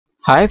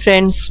Hi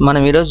friends,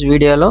 మనం ఈరోజు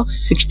వీడియోలో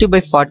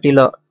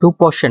 60/40లో టూ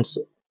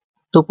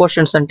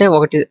పోర్షన్స్ అంటే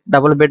ఒకటి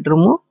డబుల్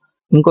బెడ్రూమ్,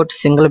 ఇంకోటి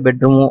సింగిల్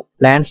బెడ్రూమ్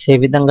ప్లాన్స్ ఏ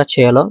విధంగా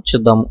చేయాలో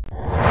చూద్దాము.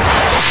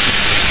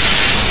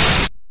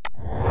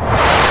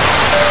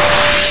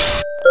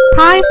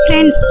 హాయ్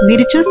ఫ్రెండ్స్,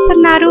 మీరు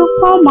చూస్తున్నారు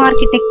హోమ్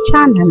ఆర్కిటెక్ట్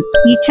ఛానల్.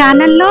 ఈ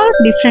ఛానల్లో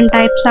different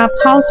types of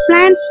house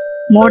plans,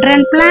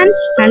 modern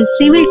plans and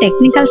civil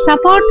technical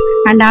support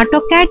and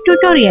AutoCAD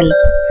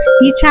tutorials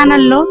ఈ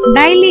ఛానల్లో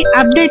డైలీ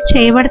అప్డేట్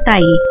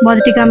చేయబడతాయి.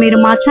 మొదటిగా మీరు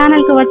మా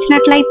ఛానల్ కు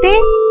వచ్చినట్లయితే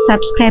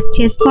సబ్స్క్రైబ్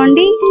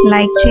చేసుకోండి,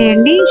 లైక్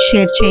చేయండి,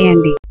 షేర్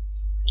చేయండి.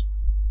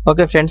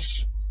 ఓకే ఫ్రెండ్స్,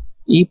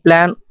 ఈ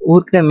ప్లాన్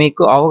ఊరికే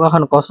మీకు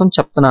అవగాహన కోసం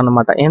చెప్తున్నాను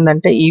అనమాట.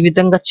 ఏంటంటే ఈ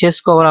విధంగా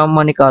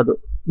చేసుకోవాలని కాదు,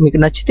 మీకు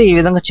నచ్చితే ఈ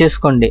విధంగా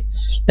చేసుకోండి,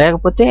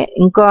 లేకపోతే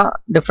ఇంకా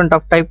డిఫరెంట్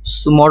ఆఫ్ టైప్స్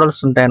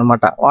మోడల్స్ ఉంటాయి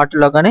అన్నమాట.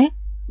 వాటిలో కానీ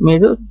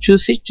మీరు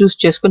చూస్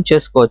చేసుకొని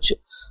చేసుకోవచ్చు.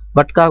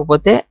 బట్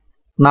కాకపోతే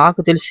నాకు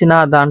తెలిసిన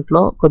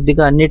దాంట్లో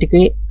కొద్దిగా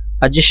అన్నిటికీ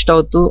అడ్జస్ట్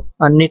అవుతూ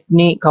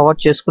అన్నిటినీ కవర్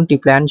చేసుకుంటూ ఈ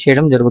ప్లాన్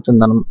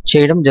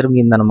చేయడం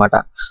జరిగిందనమాట.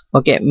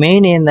 ఓకే,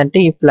 మెయిన్ ఏంటంటే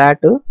ఈ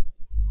ఫ్లాట్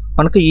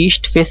మనకు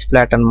ఈస్ట్ ఫేస్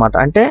ఫ్లాట్ అనమాట.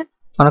 అంటే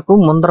మనకు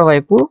ముందర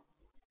వైపు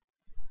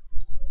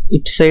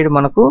ఇటు సైడ్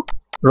మనకు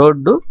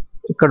రోడ్డు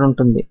ఇక్కడ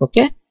ఉంటుంది.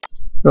 ఓకే,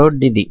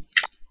 రోడ్ ఇది.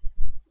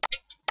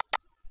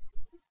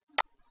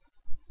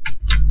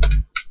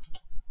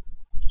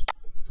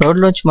 రోడ్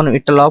లోంచి మనం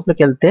ఇట్లా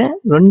లోపలికి వెళ్తే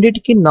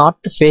రెండిటికి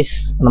నార్త్ ఫేస్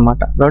అనమాట.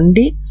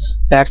 రెండు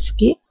ఫ్లాట్స్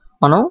కి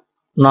మనం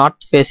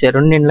నార్త్ ఫేస్,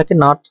 రెండింటికి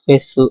నార్త్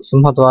ఫేస్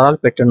సింహద్వారాలు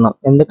పెట్టున్నాం.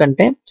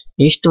 ఎందుకంటే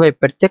ఈస్ట్ వైపు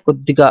పెడితే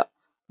కొద్దిగా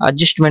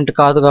అడ్జస్ట్మెంట్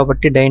కాదు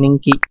కాబట్టి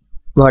డైనింగ్ కి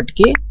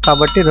వాటికి,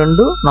 కాబట్టి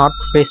రెండు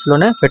నార్త్ ఫేస్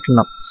లోనే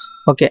పెట్టున్నాం.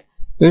 ఓకే,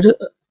 వీడు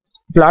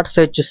ఫ్లాట్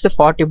సైజ్ చూస్తే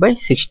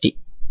 40/60.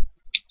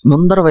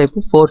 ముందర వైపు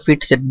 4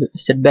 feet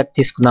సెట్ బ్యాక్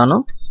తీసుకున్నాను.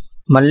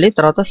 మళ్ళీ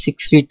తర్వాత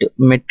 6 feet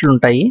మెట్లు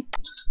ఉంటాయి.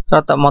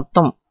 తర్వాత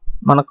మొత్తం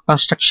మనకు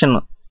కన్స్ట్రక్షన్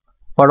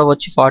పొడవు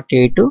వచ్చి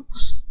 48.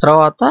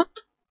 తర్వాత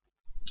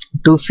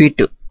 2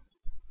 feet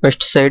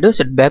west side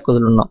set back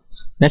వదులున్నాం.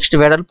 Next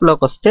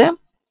వెడల్పులోకి వస్తే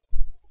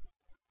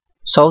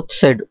సౌత్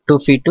సైడ్ 2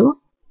 feet,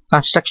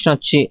 కన్స్ట్రక్షన్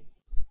వచ్చి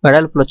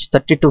వెడల్పులో వచ్చి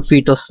 32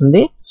 feet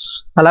వస్తుంది.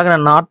 అలాగే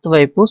నార్త్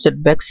వైపు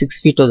సెట్ బ్యాక్ 6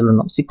 feet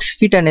వదులున్నాం. 6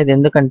 feet అనేది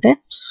ఎందుకంటే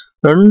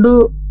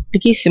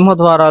రెండుకి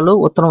సింహద్వారాలు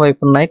ఉత్తరం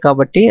వైపు ఉన్నాయి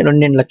కాబట్టి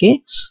రెండింటికి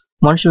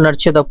మనుషులు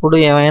నడిచేటప్పుడు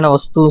ఏమైనా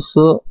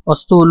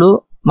వస్తువులు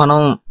మనం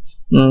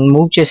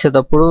మూవ్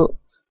చేసేటప్పుడు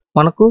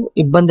మనకు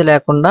ఇబ్బంది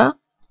లేకుండా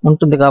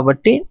ఉంటుంది.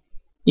 కాబట్టి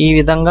ఈ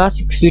విధంగా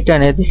 6 feet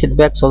అనేది సెట్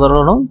బ్యాక్స్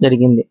వదలడం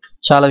జరిగింది.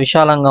 చాలా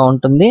విశాలంగా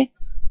ఉంటుంది,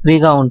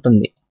 ఫ్రీగా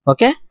ఉంటుంది.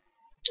 ఓకే,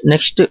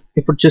 నెక్స్ట్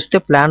ఇప్పుడు చూస్తే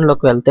ప్లాన్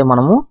లోకి వెళ్తే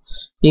మనము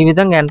ఈ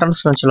విధంగా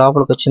ఎంట్రన్స్ నుంచి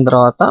లోపలికి వచ్చిన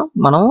తర్వాత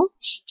మనము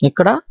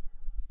ఇక్కడ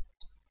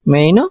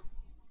మెయిన్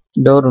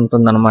డోర్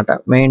ఉంటుంది అనమాట.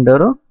 మెయిన్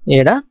డోర్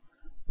ఈడ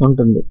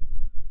ఉంటుంది.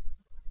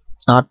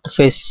 నార్త్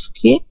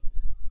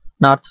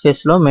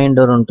ఫేస్ లో మెయిన్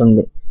డోర్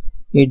ఉంటుంది.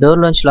 ఈ డోర్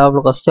నుంచి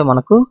లోపలికి వస్తే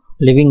మనకు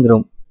లివింగ్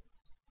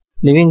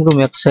రూమ్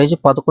యొక్క సైజు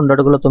 11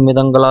 అడుగుల 9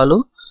 అంగుళాలు,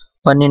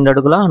 12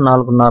 అడుగుల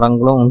 4.5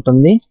 అంగుళం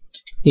ఉంటుంది.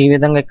 ఈ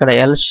విధంగా ఇక్కడ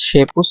ఎల్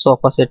షేప్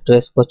సోఫా సెట్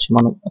వేసుకోవచ్చు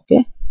మనం. ఓకే,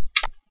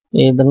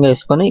 ఈ విధంగా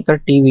వేసుకొని ఇక్కడ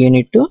టీవీ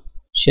యూనిట్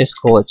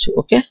చేసుకోవచ్చు.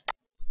 ఓకే,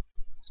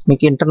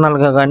 మీకు ఇంటర్నల్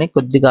గా కానీ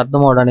కొద్దిగా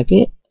అర్థం అవడానికి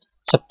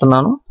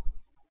చెప్తున్నాను.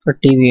 ఇక్కడ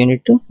టీవీ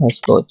యూనిట్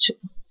వేసుకోవచ్చు.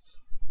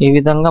 ఈ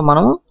విధంగా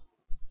మనం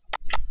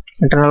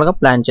ఇంటర్నల్ గా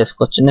ప్లాన్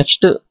చేసుకోవచ్చు.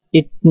 నెక్స్ట్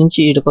ఇటు నుంచి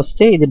ఇటుకు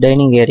వస్తే ఇది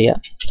డైనింగ్ ఏరియా.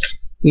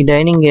 ఈ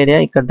డైనింగ్ ఏరియా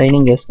ఇక్కడ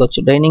డైనింగ్ వేసుకోవచ్చు.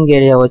 డైనింగ్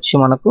ఏరియా వచ్చి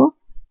మనకు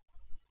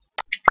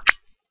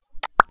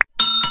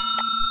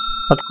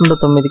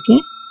 11/9కి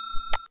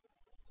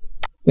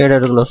 7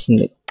 అడుగులు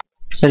వస్తుంది,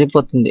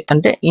 సరిపోతుంది.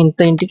 అంటే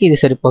ఇంటికి ఇది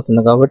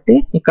సరిపోతుంది కాబట్టి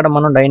ఇక్కడ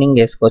మనం డైనింగ్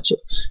వేసుకోవచ్చు.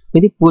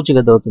 ఇది పూజ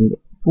గది అవుతుంది.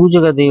 పూజ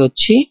గది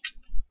వచ్చి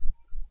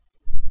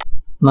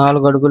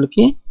 4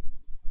 అడుగులకి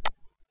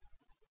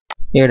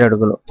 7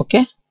 అడుగులు.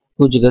 ఓకే,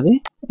 పూజ గది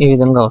ఈ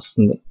విధంగా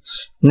వస్తుంది.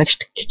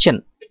 నెక్స్ట్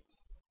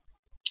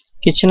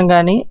కిచెన్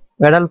కానీ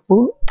వెడల్పు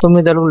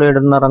 9 అడుగులు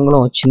 7.5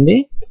 అంగుళం వచ్చింది,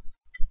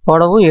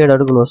 పొడవు 7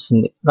 అడుగులు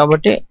వస్తుంది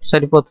కాబట్టి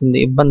సరిపోతుంది,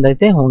 ఇబ్బంది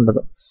అయితే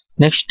ఉండదు.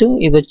 నెక్స్ట్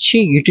ఇది వచ్చి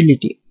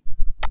యూటిలిటీ.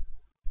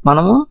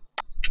 మనము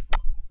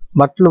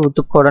బట్టలు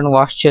ఉతుక్కోవడానికి,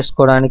 వాష్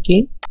చేసుకోవడానికి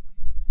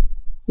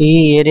ఈ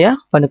ఏరియా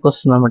పనికి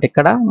వస్తుంది అన్నమాట.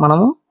 ఇక్కడ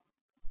మనము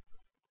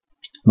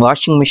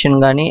వాషింగ్ మిషన్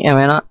కానీ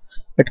ఏమైనా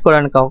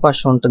పెట్టుకోవడానికి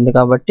అవకాశం ఉంటుంది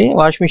కాబట్టి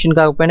వాషింగ్ మిషన్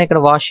కాకపోయినా ఇక్కడ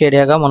వాష్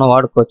ఏరియాగా మనం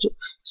వాడుకోవచ్చు.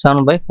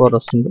 7/4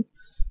 వస్తుంది.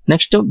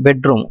 నెక్స్ట్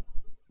బెడ్రూమ్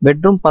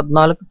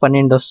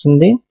 14/12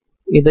 వస్తుంది.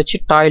 ఇది వచ్చి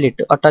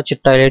టాయిలెట్,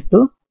 అటాచ్డ్ టాయిలెట్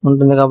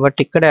ఉంటుంది కాబట్టి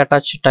ఇక్కడే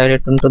అటాచ్డ్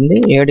టాయిలెట్ ఉంటుంది.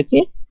 7కి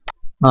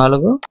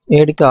 4,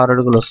 7కి 6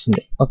 అడుగులు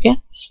వస్తుంది. ఓకే,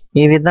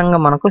 ఈ విధంగా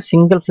మనకు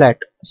సింగిల్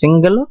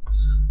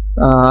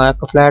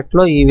యొక్క ఫ్లాట్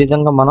లో ఈ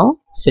విధంగా మనం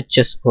సెట్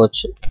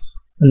చేసుకోవచ్చు.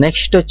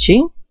 నెక్స్ట్ వచ్చి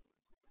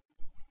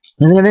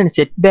ఎందుకంటే నేను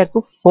సెట్ బ్యాక్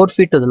 4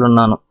 feet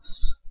వదులున్నాను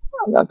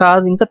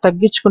కాదు, ఇంకా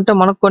తగ్గించుకుంటే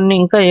మనకు కొన్ని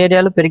ఇంకా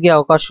ఏరియాలు పెరిగే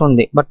అవకాశం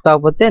ఉంది. బట్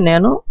కాకపోతే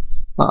నేను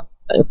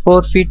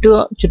 4 feet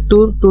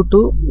చుట్టూ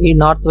ఈ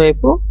నార్త్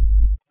వైపు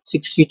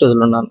 6 feet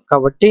వదులున్నాను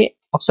కాబట్టి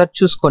ఒకసారి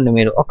చూసుకోండి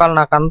మీరు. ఒకవేళ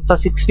నాకు అంత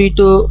 6 feet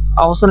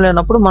అవసరం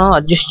లేనప్పుడు మనం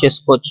అడ్జస్ట్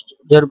చేసుకోవచ్చు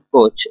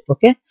జరుపుకోవచ్చు.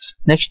 ఓకే,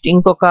 నెక్స్ట్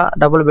ఇంకొక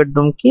డబుల్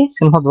బెడ్రూమ్ కి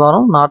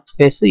సింహద్వారం నార్త్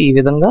ఫేస్ ఈ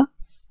విధంగా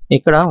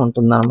ఇక్కడ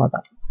ఉంటుంది అనమాట.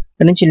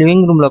 ఇక్కడ నుంచి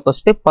లివింగ్ రూమ్ లోకి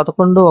వస్తే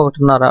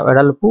 11.5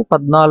 వెడల్పు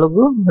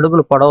 14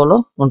 అడుగుల పొడవులో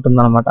ఉంటుంది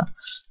అనమాట.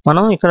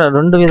 మనం ఇక్కడ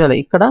 2 విధాలు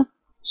ఇక్కడ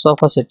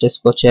సోఫా సెట్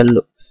చేసుకోవచ్చు.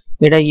 ఎల్లు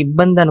ఇక్కడ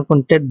ఇబ్బంది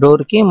అనుకుంటే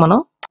డోర్ కి మనం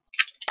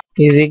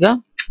ఈజీగా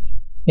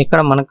ఇక్కడ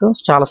మనకు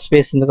చాలా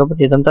స్పేస్ ఉంది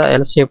కాబట్టి ఇదంతా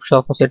ఎల్ షేప్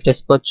సోఫా సెట్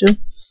చేసుకోవచ్చు.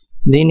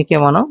 దీనికి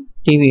మనం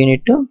టీవీ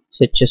యూనిట్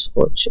సెట్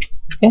చేసుకోవచ్చు.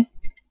 ఓకే,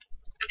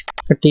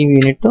 టీవీ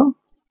యూనిట్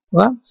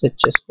గా సెట్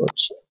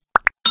చేసుకోవచ్చు.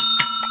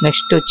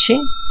 నెక్స్ట్ వచ్చి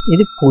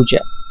ఇది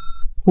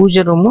పూజ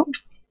రూము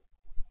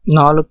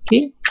 4కి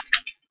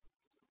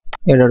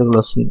 7 అడుగులు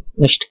వస్తుంది.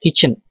 నెక్స్ట్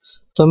కిచెన్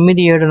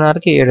 9,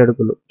 7.5కి 7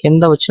 అడుగులు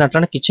కింద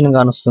వచ్చినట్లనే కిచెన్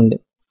కానొస్తుంది.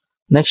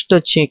 నెక్స్ట్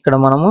వచ్చి ఇక్కడ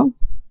మనము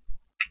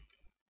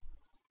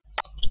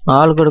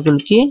 4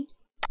 అడుగులకి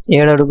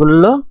 7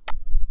 అడుగుల్లో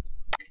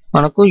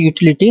మనకు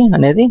యూటిలిటీ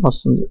అనేది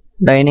వస్తుంది.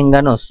 డైనింగ్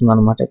అని వస్తుంది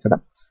అనమాట. ఇక్కడ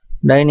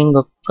డైనింగ్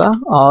ఒక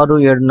 6,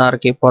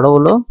 7.5కి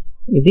పొడవులో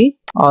ఇది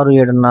 6,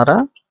 7.5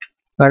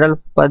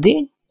 వెడల్పు 10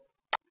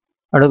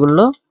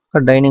 అడుగుల్లో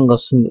ఒక డైనింగ్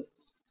వస్తుంది.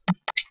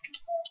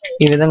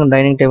 ఈ విధంగా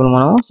డైనింగ్ టేబుల్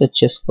మనం సెట్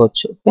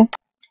చేసుకోవచ్చు. ఓకే,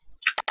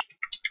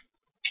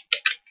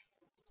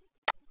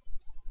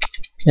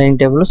 డైనింగ్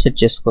టేబుల్ సెట్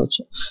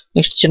చేసుకోవచ్చు.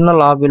 నెక్స్ట్ చిన్న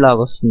లాబీ లాగా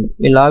వస్తుంది.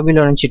 ఈ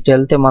లాబీలో నుంచి ఇటు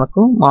వెళ్తే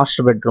మనకు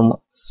మాస్టర్ బెడ్రూమ్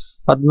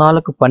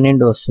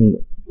 14-12 వస్తుంది.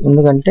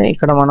 ఎందుకంటే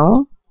ఇక్కడ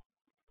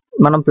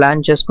మనం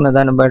ప్లాన్ చేసుకునే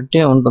దాన్ని బట్టి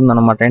ఉంటుంది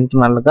అనమాట.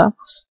 ఇంటర్నల్ గా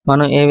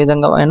మనం ఏ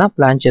విధంగా అయినా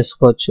ప్లాన్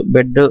చేసుకోవచ్చు.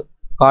 బెడ్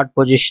కాట్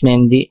పొజిషన్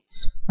ఏంది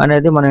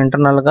అనేది మనం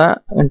ఇంటర్నల్ గా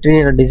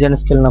ఇంటీరియర్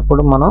డిజైన్స్కి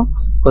వెళ్ళినప్పుడు మనం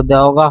కొద్ది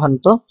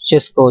అవగాహనతో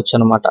చేసుకోవచ్చు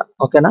అనమాట.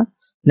 ఓకేనా,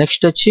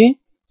 నెక్స్ట్ వచ్చి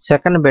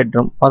సెకండ్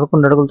బెడ్రూమ్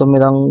 11 అడుగులు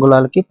 9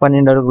 అంగుళాలకి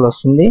 12 అడుగులు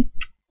వస్తుంది.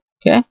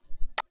 ఓకే,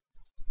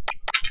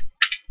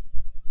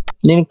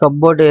 దీనికి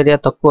కప్బోర్డ్ ఏరియా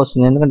తక్కువ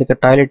వస్తుంది. ఎందుకంటే ఇక్కడ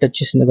టాయిలెట్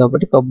వచ్చేసింది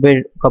కాబట్టి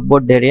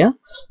కప్బోర్డ్ ఏరియా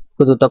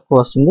కొద్దిగా తక్కువ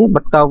వస్తుంది.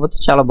 బట్ కాకపోతే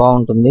చాలా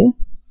బాగుంటుంది.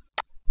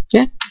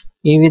 ఓకే,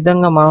 ఈ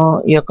విధంగా మనం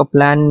ఈ యొక్క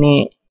ప్లాన్ ని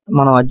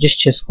మనం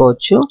అడ్జస్ట్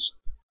చేసుకోవచ్చు.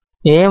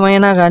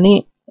 ఏమైనా కానీ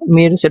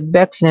మీరు సెట్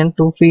బ్యాక్స్ నేను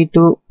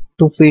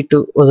 2 ఫీట్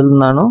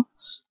వదులున్నాను.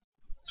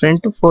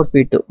 Front 4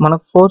 feet.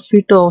 మనకు 4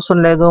 ఫీట్ అవసరం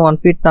లేదు, 1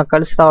 ఫీట్ నాకు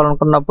కలిసి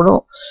రావాలనుకున్నప్పుడు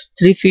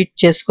 3 ఫీట్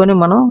చేసుకొని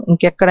మనం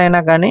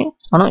ఇంకెక్కడైనా కానీ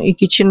మనం ఈ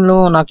కిచెన్ లో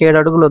నాకు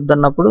 7 అడుగులు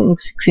వద్దన్నప్పుడు ఇంక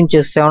 6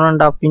 ఇంచెస్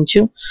 7.5 ఇంచ్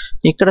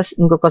ఇక్కడ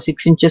ఇంకొక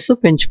 6 ఇంచెస్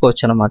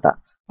పెంచుకోవచ్చు అనమాట.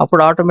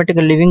 అప్పుడు ఆటోమేటిక్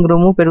గా లివింగ్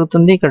రూమ్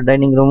పెరుగుతుంది, ఇక్కడ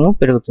డైనింగ్ రూమ్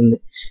పెరుగుతుంది.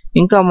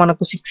 ఇంకా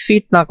మనకు 6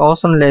 ఫీట్ నాకు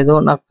అవసరం లేదు,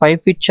 నాకు 5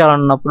 ఫీట్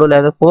చాలన్నప్పుడు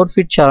లేదా 4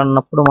 ఫీట్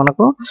చాలన్నప్పుడు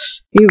మనకు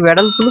ఈ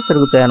వెడల్పులు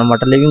పెరుగుతాయి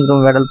అనమాట. లివింగ్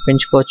రూమ్ వెడల్పు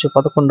పెంచుకోవచ్చు.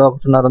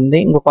 11.1 ఉంది,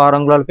 ఇంకొక 6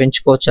 అంగుళాలు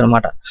పెంచుకోవచ్చు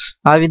అనమాట.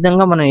 ఆ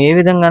విధంగా మనం ఏ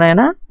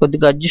విధంగానైనా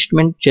కొద్దిగా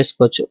అడ్జస్ట్మెంట్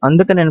చేసుకోవచ్చు.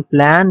 అందుకే నేను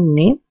ప్లాన్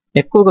ని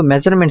ఎక్కువగా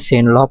మెజర్మెంట్స్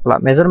చేయను. లోపల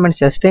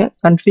మెజర్మెంట్స్ చేస్తే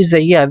కన్ఫ్యూజ్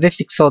అయ్యి అవే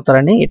ఫిక్స్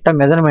అవుతారని ఇట్లా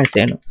మెజర్మెంట్స్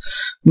చేయను.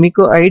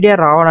 మీకు ఐడియా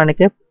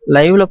రావడానికే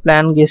లైవ్ లో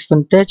ప్లాన్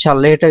గీస్తుంటే చాలా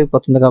లేట్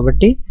అయిపోతుంది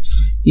కాబట్టి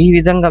ఈ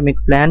విధంగా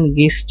మీకు ప్లాన్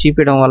గీసి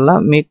చూపించడం వల్ల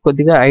మీకు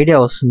కొద్దిగా ఐడియా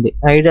వస్తుంది.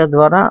 ఐడియా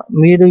ద్వారా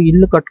మీరు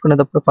ఇల్లు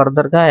కట్టుకునేటప్పుడు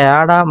ఫర్దర్ గా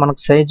ఏడ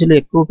మనకు సైజులు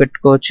ఎక్కువ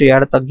పెట్టుకోవచ్చు,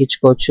 ఏడ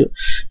తగ్గించుకోవచ్చు,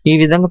 ఈ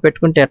విధంగా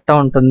పెట్టుకుంటే ఎట్టా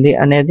ఉంటుంది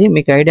అనేది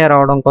మీకు ఐడియా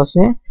రావడం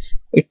కోసమే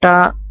ఇట్టా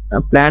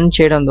ప్లాన్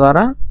చేయడం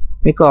ద్వారా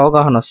మీకు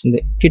అవగాహన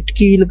వస్తుంది.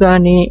 కిటికీలు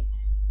కానీ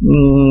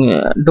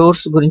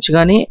డోర్స్ గురించి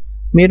కానీ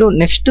మీరు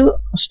నెక్స్ట్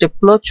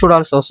స్టెప్ లో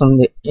చూడాల్సి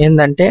వస్తుంది.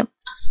 ఏంటంటే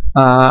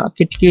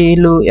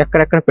కిటికీలు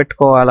ఎక్కడెక్కడ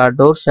పెట్టుకోవాలా,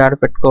 డోర్స్ యాడ్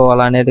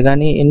పెట్టుకోవాలా అనేది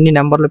కానీ, ఎన్ని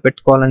నెంబర్లు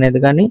పెట్టుకోవాలనేది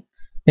కానీ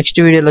నెక్స్ట్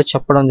వీడియోలో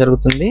చెప్పడం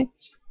జరుగుతుంది.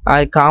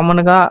 అది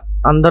కామన్ గా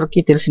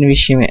అందరికీ తెలిసిన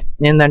విషయమే.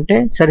 ఏంటంటే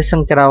సరి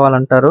సంఖ్య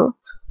రావాలంటారు.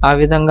 ఆ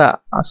విధంగా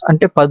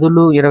అంటే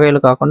 10లు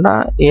 20లు కాకుండా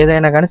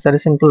ఏదైనా కానీ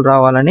సరి సంఖ్యలు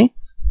రావాలని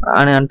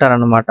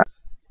అంటారనమాట.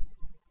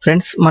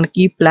 ఫ్రెండ్స్, మనకి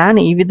ఈ ప్లాన్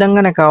ఈ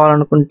విధంగానే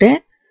కావాలనుకుంటే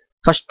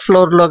ఫస్ట్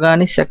ఫ్లోర్ లో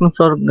కానీ సెకండ్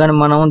ఫ్లోర్ కానీ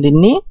మనం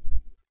దీన్ని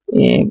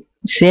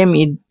సేమ్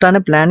ఇట్లానే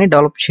ప్లాన్ ని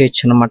డెవలప్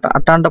చేయొచ్చు అనమాట.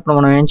 అట్లాంటప్పుడు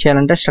మనం ఏం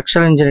చేయాలంటే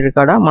స్ట్రక్చరల్ ఇంజనీర్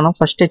కాడ మనం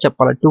ఫస్టే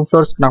చెప్పాలి 2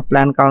 ఫ్లోర్స్ నాకు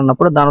ప్లాన్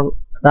కావాలన్నప్పుడు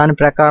దాని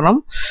ప్రకారం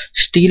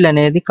స్టీల్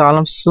అనేది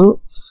కాలమ్స్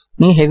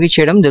ని హెవీ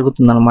చేయడం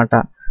జరుగుతుంది అనమాట.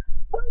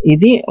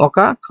 ఇది ఒక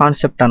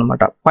కాన్సెప్ట్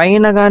అనమాట.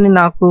 పైన కానీ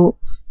నాకు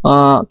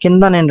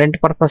కింద నేను రెంట్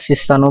పర్పస్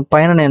ఇస్తాను,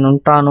 పైన నేను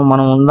ఉంటాను,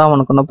 మనం ఉందాం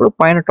అనుకున్నప్పుడు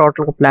పైన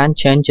టోటల్ గా ప్లాన్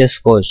చేంజ్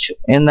చేసుకోవచ్చు.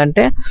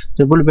 ఏంటంటే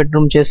ట్రిపుల్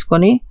బెడ్రూమ్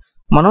చేసుకొని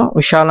మనం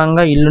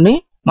విశాలంగా ఇల్లుని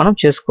మనం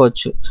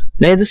చేసుకోవచ్చు.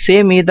 లేదు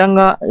సేమ్ ఈ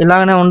విధంగా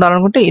ఇలాగనే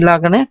ఉండాలనుకుంటే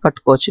ఇలాగనే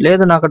కట్టుకోవచ్చు.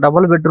 లేదు నాకు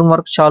డబుల్ బెడ్రూమ్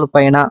వరకు చాలు,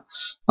 పైన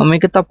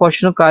మిగతా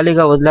పోర్షన్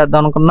ఖాళీగా వదిలేద్దాం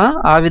అనుకున్నా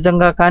ఆ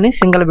విధంగా కానీ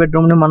సింగిల్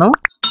బెడ్రూమ్ ని మనం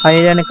ఆ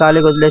ఏరియాని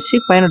ఖాళీగా వదిలేసి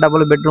పైన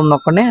డబుల్ బెడ్రూమ్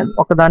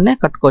ఒకదాన్నే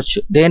కట్టుకోవచ్చు.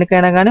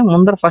 దేనికైనా కానీ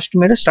ముందర ఫస్ట్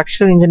మీరు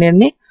స్ట్రక్చరల్ ఇంజనీర్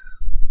ని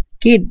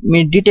మీ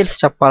డీటెయిల్స్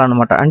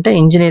చెప్పాలన్నమాట. అంటే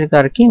ఇంజనీర్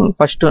గారికి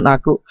ఫస్ట్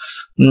నాకు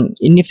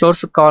ఇన్ని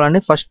ఫ్లోర్స్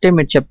కావాలని ఫస్ట్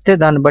మీరు చెప్తే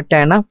దాన్ని బట్టి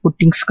ఆయన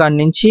పుట్టింగ్స్ కాడి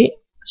నుంచి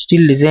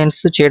స్టీల్ డిజైన్స్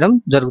చేయడం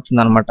జరుగుతుంది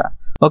అనమాట.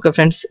 ఓకే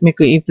ఫ్రెండ్స్,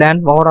 మీకు ఈ ప్లాన్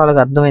ఓవరాల్ గా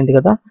అర్థమైంది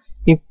కదా.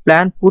 ఈ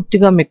ప్లాన్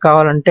పూర్తిగా మీకు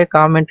కావాలంటే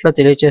కామెంట్ లో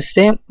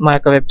తెలియజేస్తే మా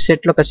యొక్క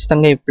వెబ్సైట్ లో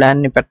ఖచ్చితంగా ఈ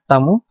ప్లాన్ ని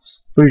పెడతాము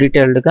ఫుల్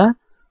డీటెయిల్డ్ గా.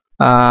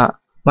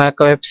 మా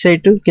యొక్క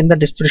వెబ్సైట్ కింద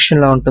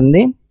డిస్క్రిప్షన్ లో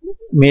ఉంటుంది.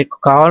 మీకు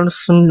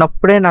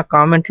కావాల్సినప్పుడే నా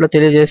కామెంట్లో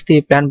తెలియజేస్తే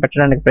ఈ ప్లాన్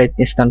పెట్టడానికి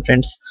ప్రయత్నిస్తాను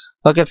ఫ్రెండ్స్.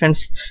 ఓకే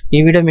ఫ్రెండ్స్,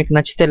 ఈ వీడియో మీకు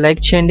నచ్చితే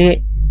లైక్ చేయండి,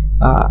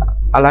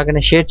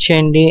 అలాగనే షేర్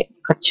చేయండి,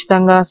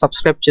 ఖచ్చితంగా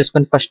సబ్స్క్రైబ్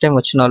చేసుకొని ఫస్ట్ టైం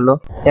వచ్చిన వాళ్ళు.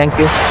 Thank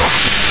you.